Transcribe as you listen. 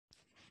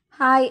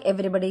Hi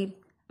everybody,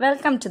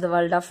 welcome to the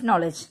world of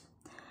knowledge.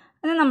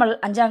 ഇന്ന് നമ്മൾ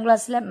 5ാം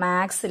ക്ലാസ്സിലെ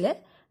മാത്സിലെ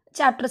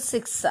ചാപ്റ്റർ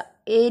 6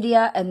 ഏരിയ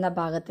എന്ന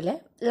ഭാഗത്തിലെ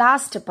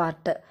ലാസ്റ്റ്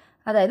പാർട്ട്,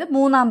 അതായത്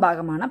 3ാം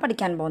ഭാഗമാണ്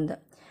പഠിക്കാൻ പോകുന്നത്.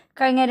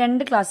 കഴിഞ്ഞ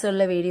 2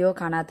 ക്ലാസ്സുകളിലെ വീഡിയോ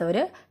കാണാത്തവർ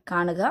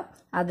കാണുക.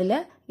 അതിൽ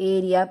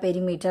ഏരിയ,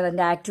 പെരിമീറ്റർ,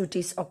 അതിൻ്റെ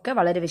ആക്ടിവിറ്റീസ് ഒക്കെ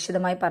വളരെ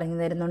വിശദമായി പറഞ്ഞു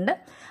തരുന്നുണ്ട്.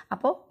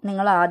 അപ്പോൾ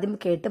നിങ്ങൾ ആദ്യം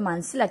കേട്ട്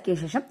മനസ്സിലാക്കിയ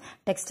ശേഷം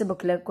ടെക്സ്റ്റ്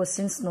ബുക്കിലെ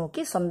ക്വസ്റ്റ്യൻസ്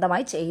നോക്കി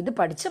സ്വന്തമായി ചെയ്ത്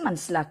പഠിച്ച്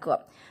മനസ്സിലാക്കുക.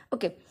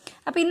 ഓക്കെ,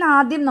 അപ്പോൾ ഇന്ന്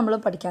ആദ്യം നമ്മൾ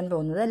പഠിക്കാൻ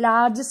പോകുന്നത്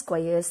ലാർജ്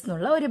സ്ക്വയേഴ്സ്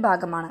എന്നുള്ള ഒരു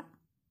ഭാഗമാണ്.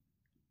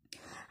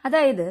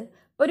 അതായത്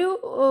ഒരു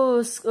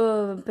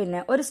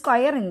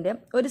സ്ക്വയറിൻ്റെ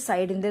ഒരു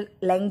സൈഡിൻ്റെ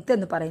ലെങ്ത്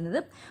എന്ന് പറയുന്നത്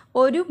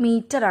 1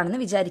 മീറ്റർ ആണെന്ന്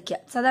വിചാരിക്കുക.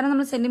 സാധാരണ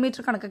നമ്മൾ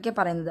സെൻറ്റിമീറ്റർ കണക്കൊക്കെ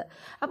പറയുന്നത്.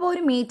 അപ്പോൾ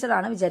 1 മീറ്റർ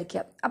ആണ്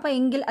വിചാരിക്കുക. അപ്പോൾ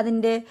എങ്കിൽ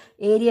അതിൻ്റെ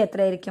ഏരിയ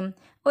എത്രയായിരിക്കും?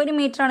 1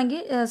 മീറ്റർ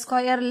ആണെങ്കിൽ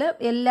സ്ക്വയറിൽ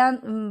എല്ലാ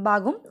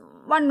ഭാഗവും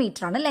 1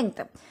 മീറ്റർ ആണ്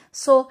ലെങ്ത്.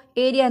 സോ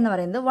ഏരിയ എന്ന്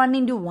പറയുന്നത് 1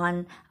 × 1.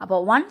 അപ്പോൾ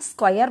 1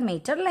 സ്ക്വയർ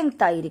മീറ്റർ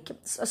ലെങ്ത് ആയിരിക്കും.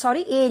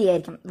 ഏരിയ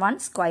ആയിരിക്കും. 1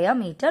 സ്ക്വയർ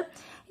മീറ്റർ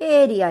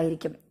ഏരിയ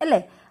ആയിരിക്കും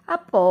അല്ലേ?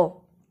 അപ്പോൾ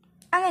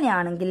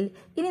അങ്ങനെയാണെങ്കിൽ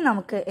ഇനി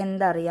നമുക്ക്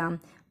എന്തറിയാം?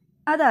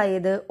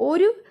 അതായത്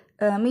 1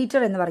 മീറ്റർ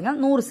എന്ന് പറഞ്ഞാൽ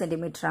 100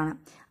 സെൻറ്റിമീറ്റർ ആണ്.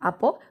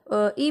 അപ്പോൾ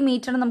ഈ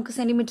മീറ്ററിനെ നമുക്ക്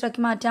സെൻറ്റിമീറ്റർ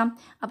ആക്കി മാറ്റാം.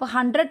 അപ്പോൾ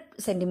 100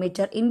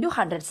 സെൻറ്റിമീറ്റർ ഇൻറ്റു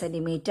 100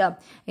 സെൻറ്റിമീറ്റർ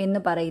എന്ന്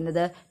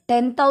പറയുന്നത്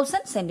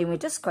 10,000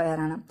 സെൻറ്റിമീറ്റർ സ്ക്വയർ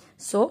ആണ്.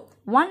 So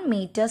 1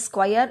 metre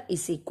square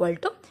is equal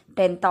to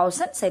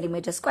 10,000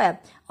 centimetre square,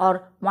 or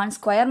 1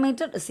 square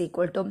metre is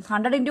equal to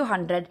 100 ×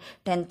 100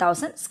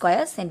 10,000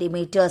 square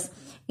centimetres.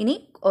 ഇനി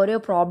ഓരോ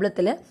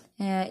പ്രോബ്ലത്തിൽ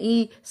ഈ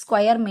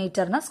സ്ക്വയർ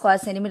മീറ്ററിന് സ്ക്വയർ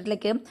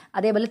സെൻറ്റിമീറ്ററിലേക്ക്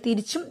അതേപോലെ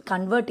തിരിച്ചും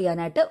കൺവേർട്ട്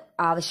ചെയ്യാനായിട്ട്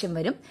ആവശ്യം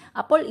വരും.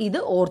 അപ്പോൾ ഇത്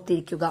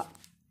ഓർത്തിരിക്കുക.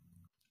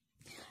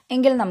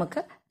 എങ്കിൽ നമുക്ക്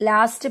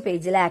ലാസ്റ്റ്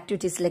പേജിലെ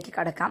ആക്ടിവിറ്റീസിലേക്ക്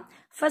കടക്കാം.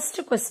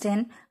 ഫസ്റ്റ് ക്വസ്റ്റ്യൻ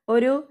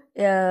ഒരു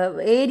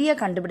ഏരിയ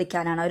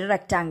കണ്ടുപിടിക്കാനാണ്. ഒരു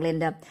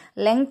റെക്ടാംഗിളിൻ്റെ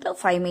ലെങ്ത്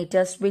 5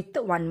 മീറ്റേഴ്സ്, വിഡ്ത്ത്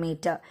 1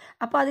 മീറ്റർ.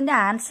 അപ്പോൾ അതിൻ്റെ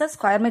ആൻസർ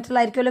സ്ക്വയർ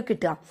മീറ്ററിലായിരിക്കുമല്ലോ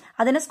കിട്ടുക.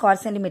 അതിനെ സ്ക്വയർ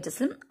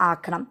സെൻറ്റിമീറ്റേഴ്സിലും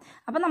ആക്കണം.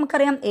 അപ്പോൾ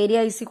നമുക്കറിയാം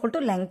area is equal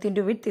to length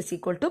into width is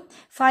equal to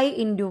 5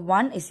 ×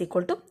 1 is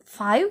equal to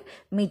 5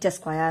 metre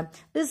square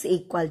is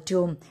equal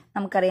to,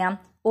 നമുക്കറിയാം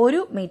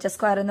 1 മീറ്റർ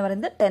സ്ക്വയർ എന്ന്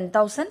പറയുന്നത്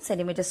 10,000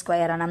 സെൻറ്റിമീറ്റർ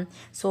സ്ക്വയർ ആണ്.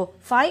 സോ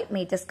 5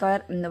 മീറ്റർ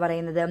സ്ക്വയർ എന്ന്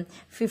പറയുന്നത്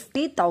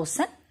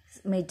 50,000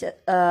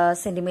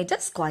 സെൻറ്റിമീറ്റർ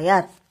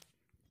സ്ക്വയർ.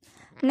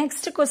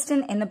 നെക്സ്റ്റ് ക്വസ്റ്റ്യൻ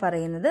എന്ന്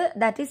പറയുന്നത്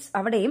ദാറ്റ് ഈസ്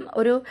അവിടെയും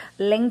ഒരു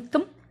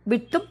ലെങ്ത്തും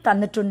വിഡ്ത്തും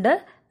തന്നിട്ടുണ്ട്.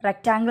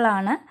 റെക്ടാംഗിൾ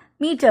ആണ്,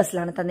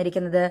 മീറ്റേഴ്സിലാണ്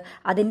തന്നിരിക്കുന്നത്.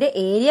 അതിൻ്റെ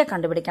ഏരിയ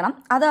കണ്ടുപിടിക്കണം.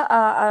 അത്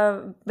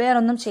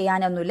വേറൊന്നും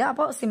ചെയ്യാനൊന്നുമില്ല.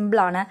 അപ്പോൾ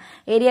സിമ്പിളാണ്.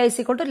 Area is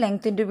equal to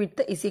length into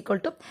width is equal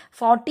to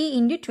 40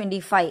 ×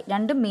 25,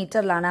 രണ്ടും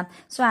മീറ്ററിലാണ്.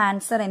 സോ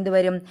ആൻസർ എന്ത്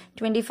വരും?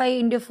 25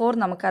 × 4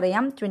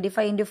 നമുക്കറിയാം.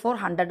 25 × 4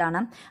 100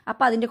 ആണ്.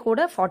 അപ്പോൾ അതിൻ്റെ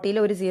കൂടെ 40ൽ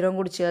ഒരു 0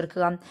 കൂടി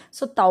ചേർക്കുക.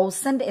 സോ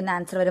 1000 എന്ന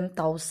ആൻസർ വരും.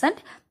 1000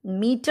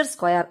 metre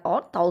square or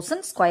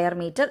 1000 square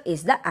metre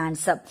is the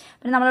answer.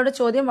 പിന്നെ നമ്മളോട്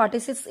ചോദ്യം what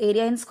is it's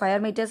area in square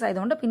metres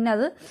ആയതുകൊണ്ട് പിന്നെ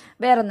അത്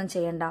വേറൊന്നും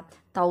ചെയ്യണ്ട.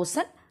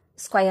 1000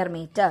 സ്ക്വയർ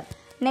മീറ്റർ.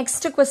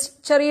 നെക്സ്റ്റ് ക്വസ്റ്റ്യൻ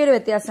ചെറിയൊരു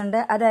വ്യത്യാസമുണ്ട്.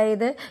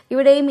 അതായത്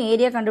ഇവിടെയും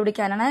ഏരിയ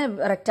കണ്ടുപിടിക്കാനാണ്.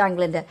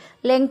 റെക്ടാംഗിളിന്റെ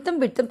ലെങ്ത്തും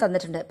വിഡ്ത്തും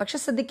തന്നിട്ടുണ്ട്. പക്ഷെ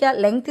ശ്രദ്ധിക്കുക,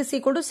 length is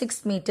equal to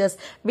 6 metres,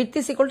 width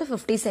is equal to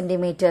 50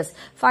 centimetres.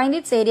 Find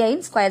it's area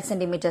in square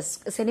centimetres.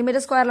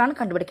 Centimetre സ്ക്വയറിലാണ്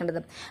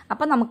കണ്ടുപിടിക്കേണ്ടത്.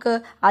 അപ്പം നമുക്ക്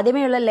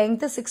ആദ്യമേയുള്ള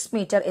ലെങ്ത് 6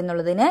 മീറ്റർ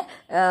എന്നുള്ളതിനെ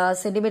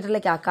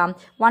സെന്റിമീറ്ററിലേക്ക് ആക്കാം.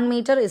 1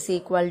 metre is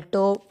equal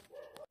to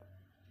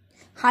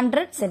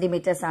 100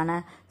 centimetres ആണ്.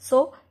 സോ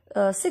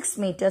 6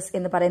 മീറ്റേഴ്സ്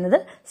എന്ന് പറയുന്നത്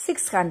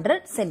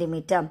 600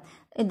 centimetre.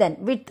 then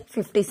width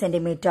 50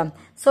 centimetre.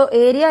 So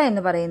area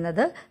എന്ന്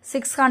പറയുന്നത്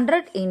 600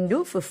 ×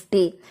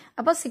 50.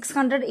 അപ്പോൾ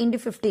 600 ×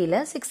 50ൽ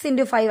 6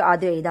 × 5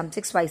 ആദ്യം എഴുതാം.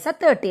 6 5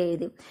 30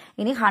 എഴുതി.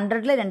 ഇനി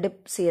 100ൽ 2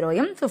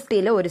 0യും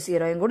 50ൽ ഒരു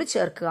 0യും കൂടി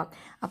ചേർക്കുക.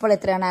 അപ്പോൾ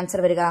എത്രയാണ്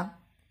ആൻസർ വരിക?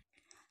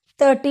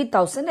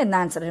 30,000 എന്ന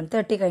ആൻസർ വരും.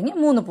 30 കഴിഞ്ഞ്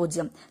 3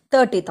 0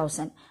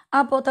 30,000.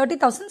 അപ്പോൾ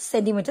 30,000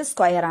 സെന്റിമീറ്റർ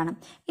സ്ക്വയർ ആണ്.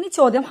 ഇനി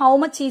ചോദ്യം how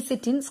much is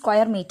it in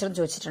square metre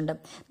ചോദിച്ചിട്ടുണ്ട്.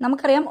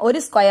 നമുക്കറിയാം ഒരു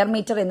സ്ക്വയർ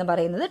മീറ്റർ എന്ന്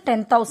പറയുന്നത്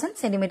 10,000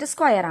 സെന്റിമീറ്റർ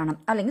സ്ക്വയർ ആണ്,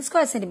 അല്ലെങ്കിൽ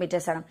സ്ക്വയർ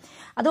സെന്റിമീറ്റേഴ്സ് ആണ്.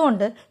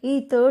 അതുകൊണ്ട് ഈ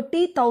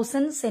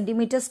 30,000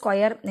 സെന്റിമീറ്റർ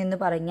സ്ക്വയർ എന്ന്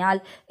പറഞ്ഞാൽ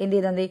എന്ത്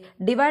ചെയ്താൽ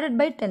ഡിവൈഡഡ്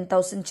ബൈ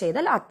 10,000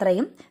 ചെയ്താൽ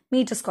അത്രയും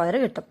മീറ്റർ സ്ക്വയർ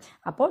കിട്ടും.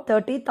 അപ്പോൾ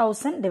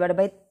 30,000 divide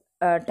by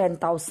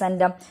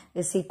 10,000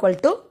 is equal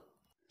to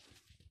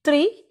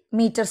 3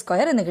 metre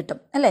square എന്ന് കിട്ടും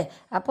അല്ലേ?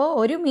 അപ്പോൾ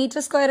 1 മീറ്റർ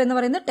സ്ക്വയർ എന്ന്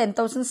പറയുന്നത്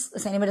 10,000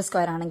 സെന്റിമീറ്റർ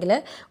സ്ക്വയർ ആണെങ്കിൽ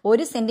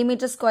 1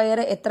 സെന്റിമീറ്റർ സ്ക്വയർ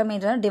എത്ര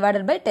മീറ്റർ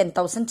ഡിവൈഡഡ് ബൈ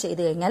 10,000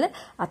 ചെയ്ത് കഴിഞ്ഞാൽ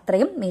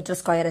അത്രയും മീറ്റർ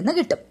സ്ക്വയർ എന്ന്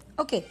കിട്ടും.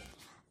 ഓക്കെ,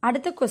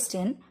 അടുത്ത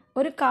ക്വസ്റ്റ്യൻ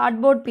ഒരു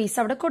കാർഡ്ബോർഡ് പീസ്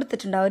അവിടെ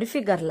കൊടുത്തിട്ടുണ്ട് ആ ഒരു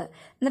ഫിഗറിൽ.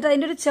 എന്നിട്ട്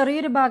അതിൻ്റെ ഒരു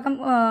ചെറിയൊരു ഭാഗം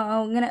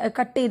ഇങ്ങനെ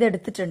കട്ട് ചെയ്ത്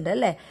എടുത്തിട്ടുണ്ട്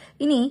അല്ലേ?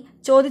 ഇനി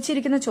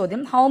ചോദിച്ചിരിക്കുന്ന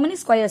ചോദ്യം how many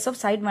squares of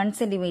side 1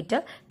 centimetre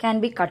can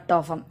be cut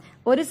off.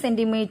 1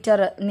 centimetre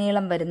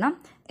നീളം വരുന്ന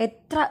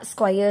എത്ര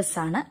സ്ക്വയേഴ്സ്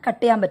ആണ്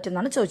കട്ട് ചെയ്യാൻ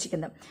പറ്റുമെന്നാണ്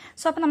ചോദിച്ചിരിക്കുന്നത്.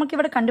 സോ അപ്പോൾ നമുക്ക്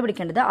ഇവിടെ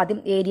കണ്ടുപിടിക്കേണ്ടത് ആദ്യം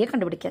ഏരിയ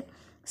കണ്ടുപിടിക്കാൻ.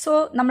 സോ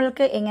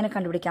നമ്മൾക്ക് എങ്ങനെ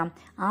കണ്ടുപിടിക്കാം?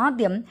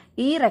 ആദ്യം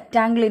ഈ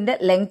റെക്ടാംഗിളിന്റെ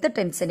ലെങ്ത്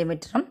 10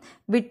 സെന്റിമീറ്ററും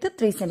വിഡ്ത്ത്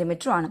 3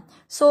 സെന്റിമീറ്ററും ആണ്.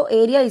 So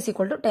area is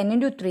equal to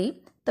 10 × 3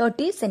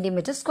 30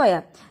 centimetre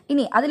square.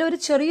 ഇനി അതിലൊരു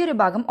ചെറിയൊരു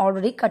ഭാഗം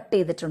ഓൾറെഡി കട്ട്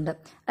ചെയ്തിട്ടുണ്ട്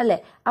അല്ലേ.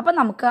 അപ്പം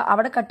നമുക്ക്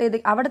അവിടെ കട്ട് ചെയ്ത്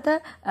അവിടുത്തെ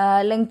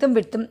ലെങ്ത്തും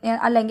വിട്ടും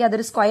അല്ലെങ്കിൽ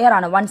അതൊരു സ്ക്വയർ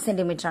ആണ്, 1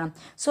 സെന്റിമീറ്റർ ആണ്.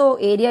 സോ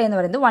ഏരിയ എന്ന്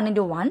പറയുന്നത് 1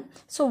 into 1,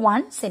 സോ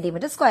 1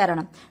 സെന്റിമീറ്റർ സ്ക്വയർ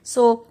ആണ്.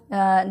 So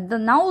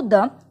now the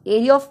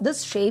area of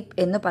this shape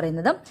എന്ന്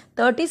പറയുന്നത്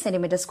 30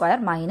 centimetre square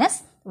minus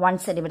 1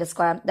 centimetre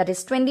square, that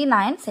is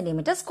 29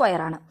 centimetre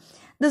square ആണ്.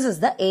 This is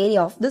the area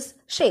of this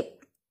shape.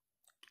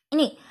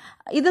 ഇനി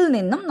ഇതിൽ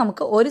നിന്നും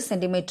നമുക്ക് 1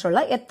 സെന്റിമീറ്റർ ഉള്ള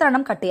എത്ര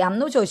എണ്ണം കട്ട് ചെയ്യാം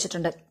എന്ന്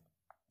ചോദിച്ചിട്ടുണ്ട്.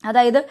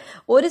 അതായത്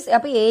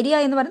അപ്പോൾ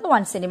ഏരിയ എന്ന് പറയുന്നത്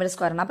 1 സെന്റിമീറ്റർ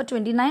സ്ക്വയർ ആണ്. അപ്പോൾ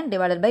 29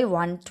 ഡിവൈഡഡ് ബൈ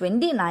 1,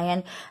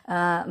 29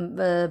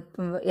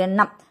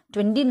 എണ്ണം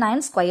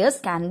 29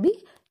 squares can be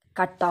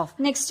cut off.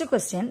 Next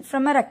question,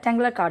 from a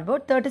rectangular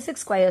cardboard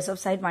 36 squares of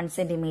side 1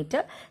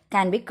 centimeter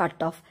can be cut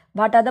off.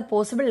 What are the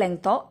possible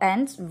length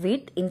and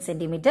width in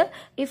centimeter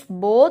if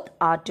both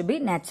are to be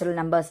natural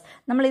numbers?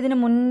 നമ്മൾ ഇതിനു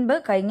മുൻപ്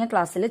കഴിഞ്ഞ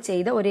ക്ലാസ്സിൽ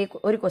ചെയ്ത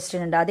ഒരു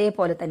question ഉണ്ട്,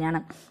 അതേപോലെ തന്നെയാണ്.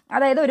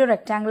 അതായത് ഒരു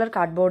റെക്ടാങ്കുലർ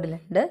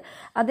കാർഡ്ബോർഡിലുണ്ട്,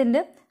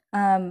 അതിന്റെ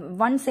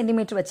 1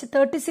 സെന്റിമീറ്റർ വെച്ച്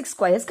 36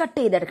 സ്ക്വയേഴ്സ് കട്ട്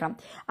ചെയ്തെടുക്കണം.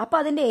 അപ്പൊ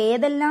അതിന്റെ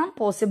ഏതെല്ലാം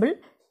പോസിബിൾ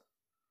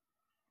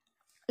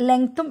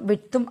ലെങ്ത്തും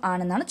വിഡ്ത്തും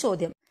ആണെന്നാണ്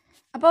ചോദ്യം.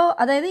 അപ്പോൾ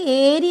അതായത്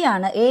ഏരിയ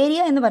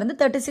എന്ന് പറയുന്നത്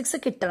 36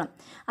 കിട്ടണം.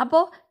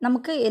 അപ്പോൾ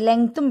നമുക്ക്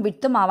ലെങ്ത്തും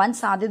വിഡ്ത്തും ആവാൻ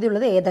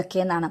സാധ്യതയുള്ളത്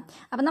ഏതൊക്കെയെന്നാണ്.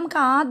 അപ്പം നമുക്ക്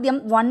ആദ്യം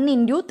 1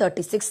 into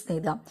 36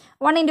 എഴുതാം.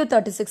 1 into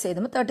 36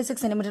 എഴുതുമ്പോൾ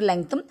 36 സെന്റിമീറ്റർ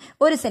ലെങ്ത്തും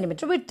 1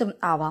 സെന്റിമീറ്റർ വിഡ്ത്തും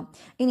ആവാം.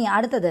 ഇനി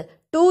അടുത്തത്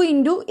 2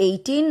 into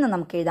 18 എന്ന്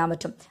നമുക്ക് എഴുതാൻ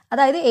പറ്റും.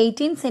 അതായത്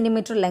 18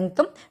 സെന്റിമീറ്റർ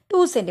ലെങ്ത്തും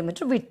 2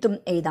 സെന്റിമീറ്റർ വിഡ്ത്തും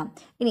എഴുതാം.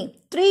 ഇനി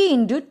 3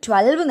 into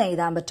 12 എന്ന്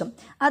എഴുതാൻ പറ്റും.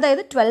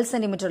 അതായത് 12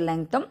 സെന്റിമീറ്റർ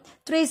ലെങ്ത്തും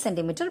 3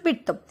 സെന്റിമീറ്റർ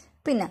വിഡ്ത്തും.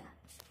 പിന്നെ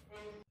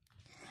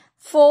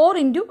 4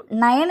 into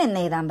 9 എന്ന്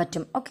എഴുതാൻ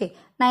പറ്റും. ഓക്കെ,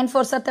 9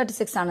 4s are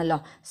 36 ആണല്ലോ.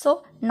 സോ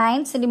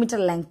 9 സെന്റിമീറ്റർ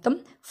ലെങ്ത്തും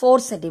 4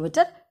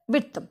 സെന്റിമീറ്റർ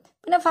വിഡ്ത്തും.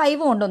 പിന്നെ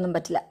 5 കൊണ്ടൊന്നും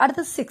പറ്റില്ല.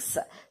 അടുത്ത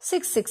 6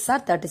 6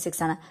 are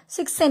 36 ആണ്.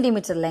 6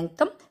 സെന്റിമീറ്റർ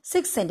ലെങ്ത്തും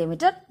 6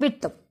 സെന്റിമീറ്റർ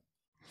വിഡ്ത്തും.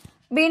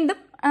 വീണ്ടും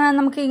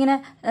നമുക്ക് ഇങ്ങനെ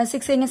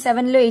 6 കഴിഞ്ഞ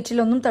 7ലോ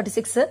 8ലോ ഒന്നും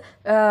 36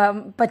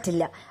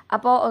 പറ്റില്ല.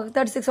 അപ്പോൾ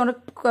 36 കൊണ്ട്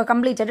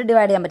കംപ്ലീറ്റ് ആയിട്ട്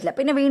ഡിവൈഡ് ചെയ്യാൻ പറ്റില്ല.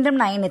 പിന്നെ വീണ്ടും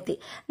 9 എത്തി.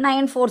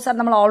 9 4s are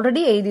നമ്മൾ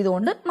ഓൾറെഡി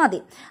എഴുതിയതുകൊണ്ട് മതി.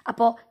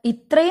 അപ്പോൾ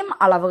ഇത്രയും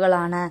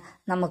അളവുകളാണ്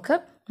നമുക്ക്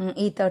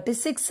ഈ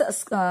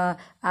 36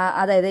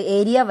 അതായത്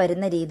ഏരിയ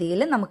വരുന്ന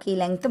രീതിയിൽ നമുക്ക് ഈ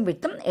ലെങ്ത്തും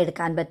വിഡ്ത്തും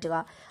എടുക്കാൻ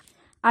പറ്റുക.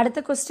 അടുത്ത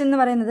ക്വസ്റ്റ്യൻ എന്ന്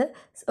പറയുന്നത്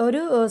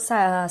ഒരു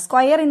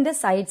സ്ക്വയറിന്റെ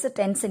സൈഡ്സ്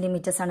 10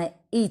 സെന്റിമീറ്റേഴ്സ് ആണ്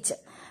ഈച്ച്.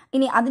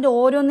 ഇനി അതിന്റെ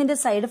ഓരോന്നിന്റെ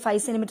സൈഡ് 5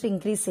 സെന്റിമീറ്റർ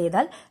ഇൻക്രീസ്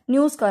ചെയ്താൽ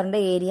ന്യൂ സ്ക്വയറിന്റെ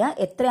ഏരിയ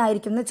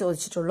എത്രയായിരിക്കും എന്ന്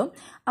ചോദിച്ചിട്ടുള്ളൂ.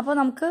 അപ്പോൾ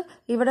നമുക്ക്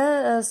ഇവിടെ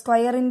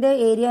സ്ക്വയറിന്റെ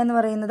ഏരിയ എന്ന്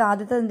പറയുന്നത്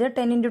ആദ്യത്തെ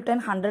 10 into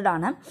 10 100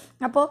 ആണ്.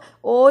 അപ്പോൾ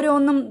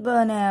ഓരോന്നും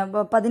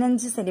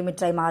 15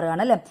 സെന്റിമീറ്റർ ആയി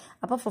മാറുകയാണ് അല്ലെ.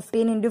 അപ്പോൾ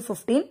 15 into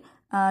 15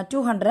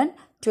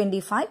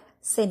 225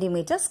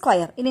 സെന്റിമീറ്റർ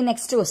സ്ക്വയർ. ഇനി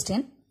നെക്സ്റ്റ്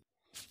ക്വസ്റ്റ്യൻ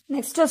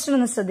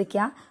ഒന്ന്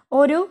ശ്രദ്ധിക്കുക.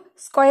 ഒരു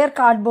സ്ക്വയർ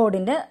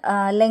കാർഡ്ബോർഡിന്റെ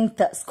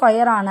ലെങ്ത്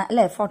സ്ക്വയർ ആണ്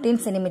അല്ലെ, 14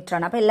 സെന്റിമീറ്റർ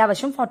ആണ്. അപ്പൊ എല്ലാ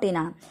വശവും 14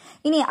 ആണ്.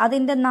 ഇനി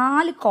അതിന്റെ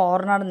 4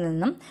 കോർണറിൽ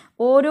നിന്നും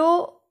ഓരോ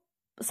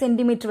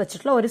സെന്റിമീറ്റർ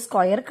വെച്ചിട്ടുള്ള ഒരു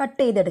സ്ക്വയർ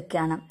കട്ട്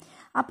ചെയ്തെടുക്കുകയാണ്.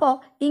 അപ്പോൾ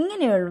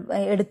ഇങ്ങനെ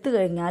എടുത്തു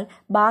കഴിഞ്ഞാൽ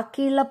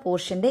ബാക്കിയുള്ള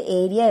പോർഷന്റെ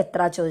ഏരിയ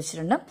എത്ര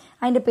ചോദിച്ചിട്ടുണ്ട്,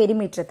 അതിന്റെ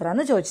പെരിമീറ്റർ എത്ര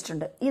എന്ന്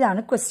ചോദിച്ചിട്ടുണ്ട്.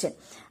 ഇതാണ് ക്വസ്റ്റ്യൻ.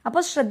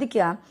 അപ്പോൾ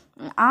ശ്രദ്ധിക്കുക,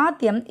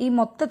 ആദ്യം ഈ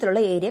മൊത്തത്തിലുള്ള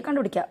ഏരിയ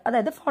കണ്ടുപിടിക്കുക.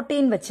 അതായത്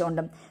 14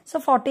 വെച്ചുകൊണ്ട്. സോ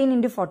 14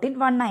 into 14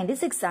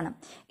 196 ആണ്.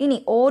 ഇനി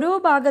ഓരോ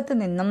ഭാഗത്ത്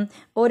നിന്നും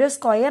ഓരോ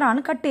സ്ക്വയർ ആണ്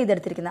കട്ട്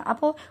ചെയ്തെടുത്തിരിക്കുന്നത്.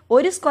 അപ്പോൾ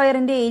ഒരു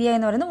സ്ക്വയറിന്റെ ഏരിയ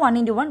എന്ന് പറയുന്നത് 1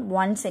 into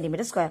 1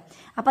 സെന്റിമീറ്റർ സ്ക്വയർ.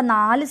 അപ്പൊ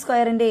 4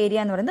 സ്ക്വയറിന്റെ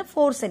ഏരിയ എന്ന് പറയുന്നത്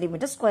 4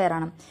 സെന്റിമീറ്റർ സ്ക്വയർ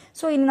ആണ്.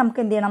 സോ ഇനി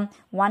നമുക്ക് എന്ത് ചെയ്യണം,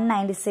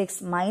 196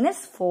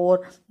 minus 4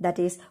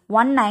 that is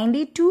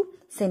 192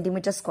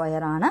 centimetre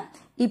square ആണ്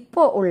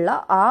ഇപ്പോൾ ഉള്ള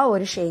ആ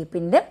ഒരു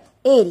ഷേപ്പിന്റെ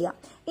ഏരിയ.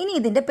 ഇനി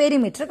ഇതിന്റെ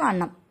പെരിമീറ്റർ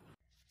കാണണം.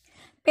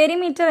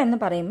 പെരിമീറ്റർ എന്ന്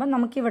പറയുമ്പോൾ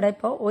നമുക്കിവിടെ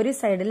ഇപ്പോൾ ഒരു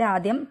സൈഡിൽ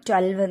ആദ്യം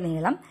 12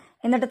 നീളം,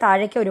 എന്നിട്ട്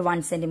താഴേക്ക് ഒരു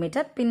 1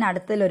 സെന്റിമീറ്റർ, പിന്നെ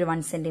അടുത്തതിൽ ഒരു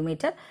 1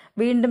 സെന്റിമീറ്റർ,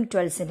 വീണ്ടും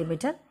 12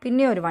 സെന്റിമീറ്റർ,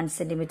 പിന്നെ ഒരു 1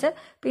 സെന്റിമീറ്റർ,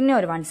 പിന്നെ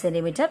ഒരു 1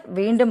 സെന്റിമീറ്റർ,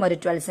 വീണ്ടും ഒരു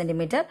 12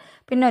 സെന്റിമീറ്റർ,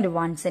 പിന്നെ ഒരു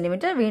 1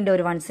 സെന്റിമീറ്റർ, വീണ്ടും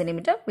ഒരു 1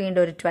 സെന്റിമീറ്റർ,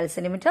 വീണ്ടും ഒരു 12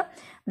 സെന്റിമീറ്റർ,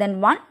 ദെൻ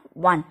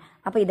 1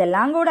 അപ്പൊ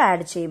ഇതെല്ലാം കൂടെ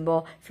ആഡ് ചെയ്യുമ്പോൾ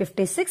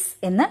 56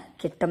 എന്ന്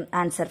കിട്ടും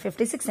ആൻസർ.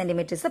 56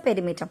 centimetres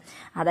perimeter.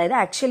 അതായത്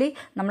ആക്ച്വലി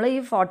നമ്മൾ ഈ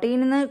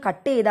 14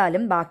 കട്ട്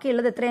ചെയ്താലും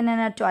ബാക്കിയുള്ളത് എത്ര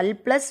തന്നെയാണ്, 12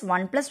 +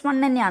 1 + 1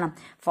 തന്നെയാണ്,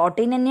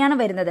 14 തന്നെയാണ്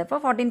വരുന്നത്.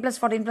 അപ്പോൾ 14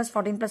 + 14 +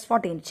 14 +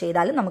 14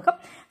 ചെയ്താലും നമുക്ക്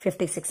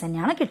 56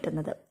 തന്നെയാണ്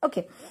കിട്ടുന്നത്.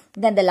 Okay,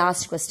 then the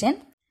last question.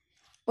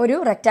 ഒരു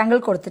റെക്റ്റാങ്കിൾ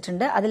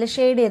കൊടുത്തിട്ടുണ്ട്, അതിൽ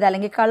ഷെയ്ഡ് ചെയ്ത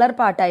അല്ലെങ്കിൽ കളർ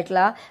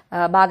പാർട്ടായിട്ടുള്ള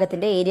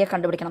ഭാഗത്തിന്റെ ഏരിയ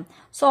കണ്ടുപിടിക്കണം.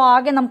 സോ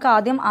ആകെ നമുക്ക്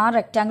ആദ്യം ആ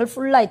റെക്റ്റാങ്കിൾ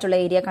ഫുൾ ആയിട്ടുള്ള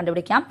ഏരിയ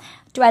കണ്ടുപിടിക്കാം.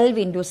 12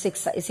 into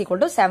 6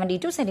 =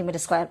 72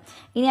 സെന്റിമീറ്റർ സ്ക്വയർ.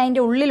 ഇനി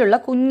അതിന്റെ ഉള്ളിലുള്ള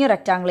കുഞ്ഞു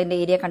റെക്റ്റാങ്കിളിന്റെ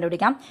ഏരിയ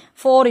കണ്ടുപിടിക്കാം.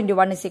 4 into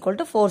 1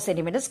 = 4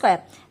 centimetre square.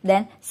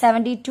 Then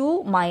 72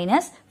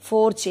 minus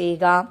 4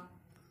 ചെയ്യുക.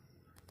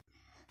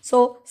 So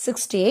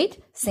 68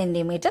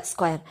 centimetre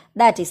square.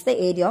 That is the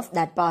area of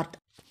that part.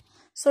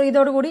 So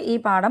ഇതോടുകൂടി ഈ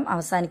പാഠം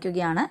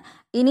അവസാനിക്കുകയാണ്.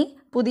 ഇനി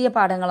പുതിയ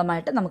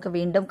പാഠങ്ങളുമായിട്ട് നമുക്ക്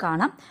വീണ്ടും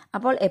കാണാം.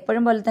 അപ്പോൾ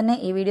എപ്പോഴും പോലെ തന്നെ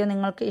ഈ വീഡിയോ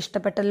നിങ്ങൾക്ക്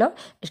ഇഷ്ടപ്പെട്ടല്ലോ.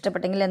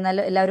 ഇഷ്ടപ്പെട്ടെങ്കിൽ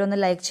എന്നാലും എല്ലാവരും ഒന്ന്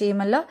ലൈക്ക്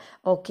ചെയ്യുമല്ലോ.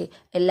 ഓക്കെ,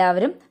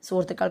 എല്ലാവരും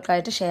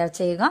സുഹൃത്തുക്കൾക്കായിട്ട് ഷെയർ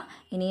ചെയ്യുക.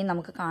 ഇനിയും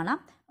നമുക്ക് കാണാം.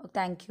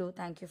 Thank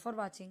you for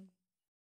watching.